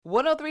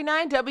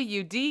1039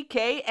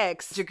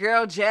 WDKX, your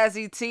girl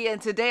Jazzy T,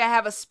 and today I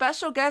have a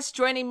special guest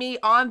joining me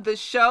on the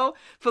show.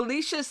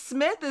 Felicia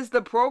Smith is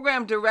the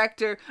program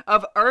director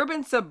of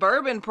Urban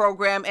Suburban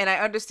program, and I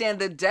understand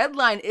the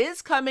deadline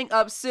is coming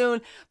up soon.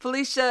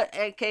 Felicia,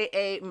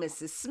 aka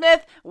Mrs.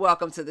 Smith,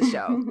 welcome to the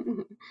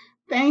show.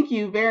 Thank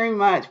you very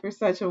much for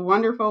such a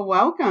wonderful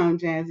welcome,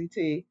 Jazzy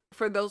T.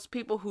 For those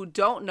people who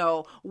don't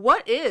know,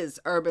 what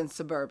is Urban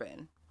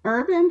Suburban?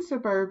 Urban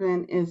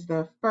Suburban is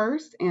the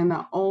first and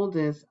the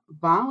oldest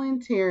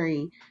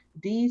voluntary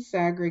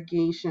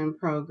desegregation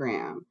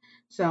program.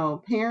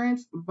 So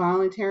parents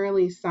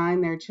voluntarily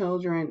sign their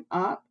children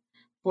up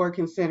for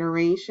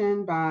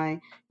consideration by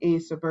a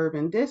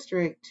suburban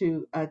district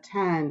to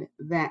attend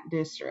that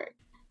district.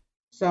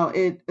 So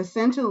it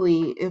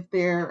essentially, if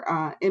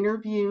they're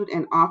interviewed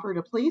and offered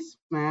a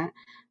placement,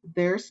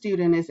 their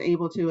student is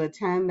able to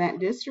attend that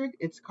district.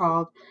 It's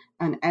called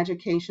an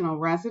educational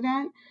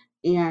resident,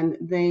 and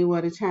they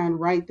would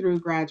attend right through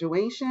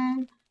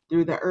graduation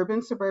through the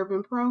Urban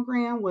Suburban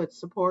program with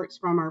supports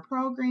from our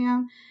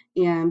program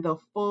and the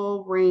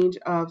full range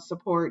of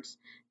supports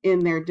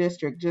in their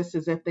district, just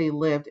as if they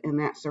lived in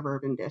that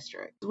suburban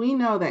district. We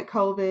know that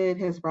COVID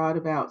has brought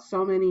about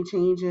so many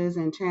changes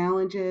and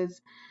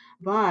challenges,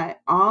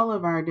 but all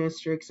of our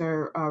districts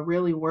are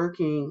really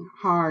working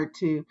hard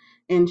to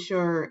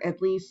ensure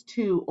at least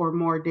 2 or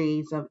more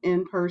days of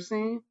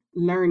in-person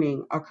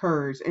learning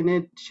occurs. And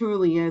it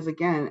truly is,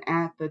 again,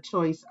 at the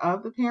choice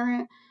of the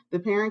parent. The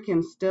parent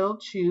can still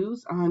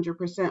choose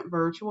 100%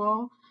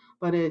 virtual,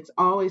 but it's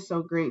always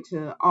so great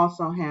to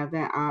also have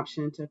that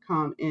option to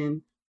come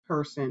in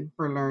person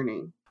for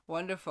learning.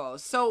 Wonderful.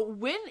 So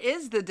when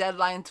is the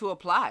deadline to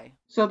apply?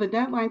 So the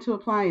deadline to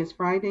apply is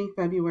Friday,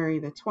 February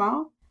the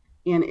 12th,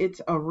 and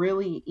it's a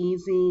really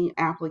easy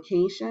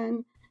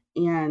application.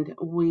 And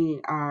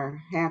we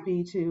are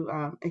happy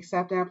to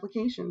accept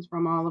applications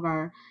from all of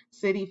our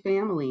city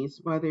families,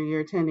 whether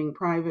you're attending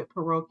private,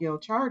 parochial,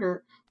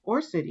 charter, or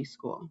city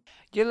school.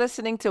 You're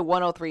listening to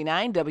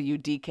 1039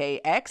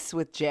 WDKX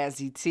with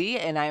Jazzy T,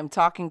 and I am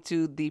talking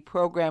to the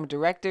program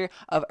director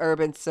of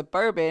Urban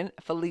Suburban,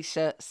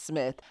 Felicia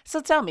Smith.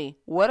 So tell me,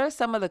 what are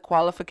some of the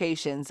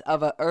qualifications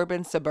of an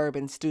Urban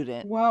Suburban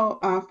student? Well,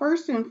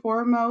 first and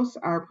foremost,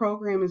 our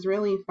program is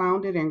really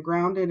founded and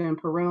grounded in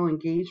parental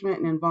engagement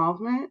and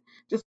involvement.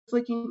 Just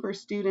looking for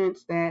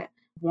students that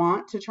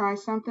want to try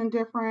something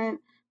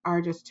different,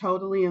 are just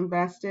totally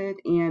invested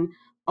and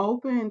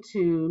open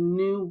to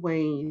new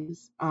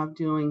ways of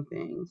doing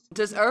things.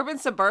 Does Urban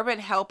Suburban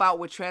help out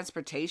with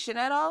transportation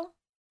at all?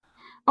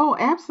 Oh,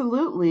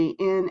 absolutely.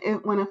 And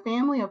when a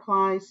family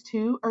applies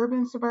to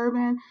Urban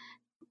Suburban,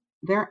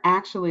 they're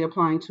actually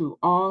applying to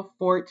all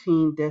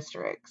 14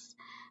 districts.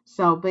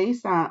 So,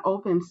 based on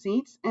open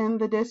seats in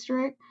the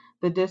district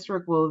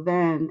will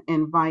then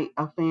invite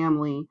a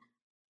family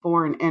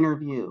for an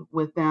interview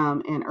with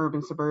them, and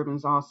Urban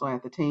Suburban's also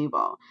at the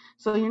table.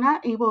 So, you're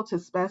not able to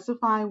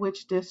specify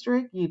which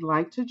district you'd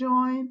like to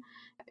join.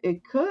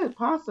 It could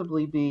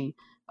possibly be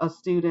a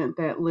student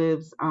that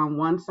lives on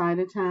one side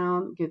of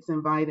town gets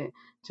invited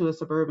to a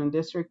suburban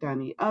district on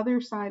the other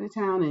side of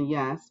town, and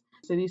yes,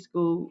 city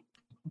school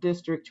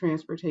district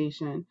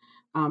transportation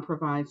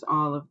provides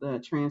all of the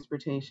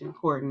transportation,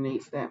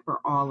 coordinates that for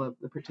all of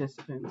the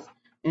participants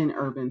in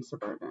Urban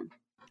Suburban.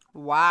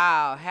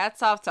 Wow,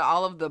 hats off to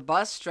all of the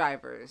bus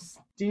drivers.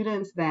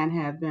 Students that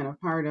have been a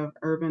part of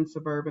Urban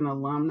Suburban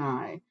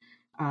alumni,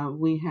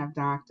 we have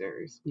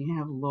doctors, we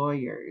have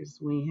lawyers,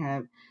 we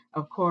have,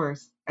 of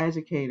course,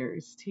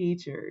 educators,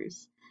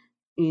 teachers,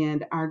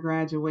 and our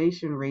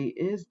graduation rate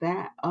is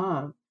that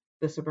of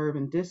the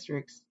suburban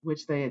districts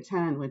which they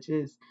attend, which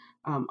is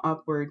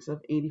upwards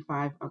of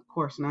 85, of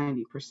course,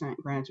 90%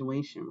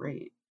 graduation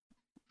rate.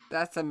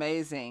 That's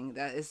amazing.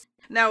 That is.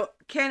 Now,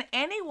 can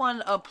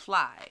anyone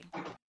apply?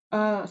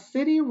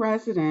 City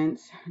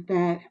residents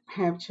that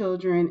have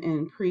children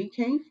in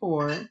pre-K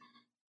 4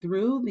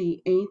 through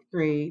the 8th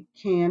grade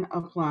can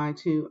apply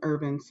to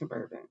Urban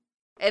Suburban.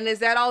 And is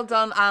that all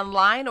done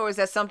online, or is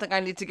that something I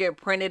need to get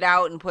printed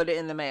out and put it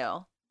in the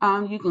mail?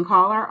 You can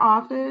call our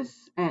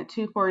office at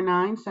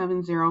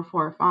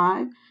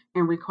 249-7045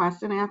 and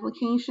request an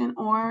application,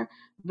 or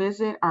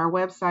visit our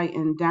website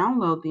and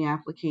download the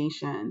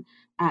application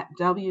at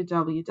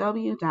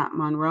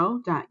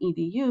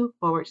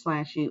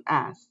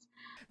www.monroe.edu/US.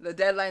 The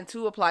deadline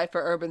to apply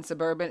for Urban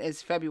Suburban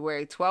is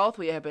February 12th.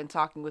 We have been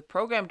talking with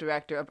Program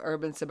Director of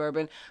Urban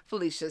Suburban,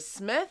 Felicia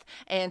Smith,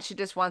 and she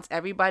just wants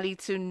everybody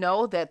to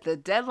know that the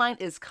deadline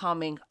is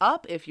coming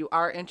up. If you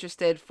are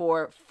interested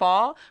for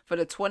fall, for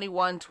the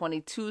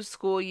 21-22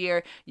 school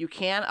year, you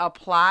can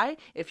apply.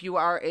 If you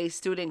are a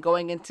student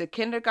going into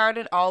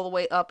kindergarten all the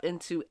way up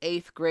into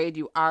 8th grade,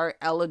 you are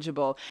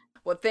eligible.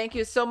 Well, thank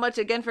you so much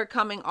again for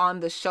coming on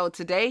the show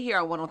today here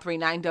on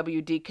 1039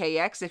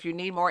 WDKX. If you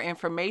need more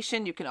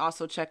information, you can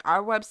also check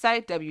our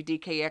website,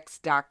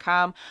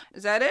 WDKX.com.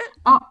 Is that it?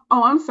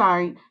 I'm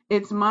sorry.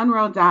 It's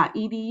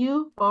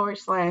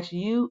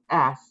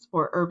monroe.edu/US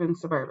for Urban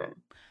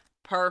Suburban.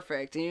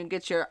 Perfect. And you can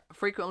get your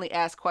frequently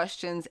asked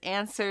questions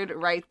answered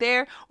right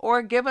there,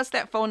 or give us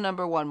that phone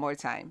number one more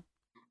time.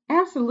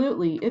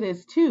 Absolutely. It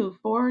is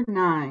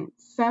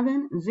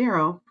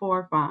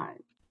 249-7045.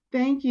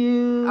 Thank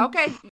you. Okay,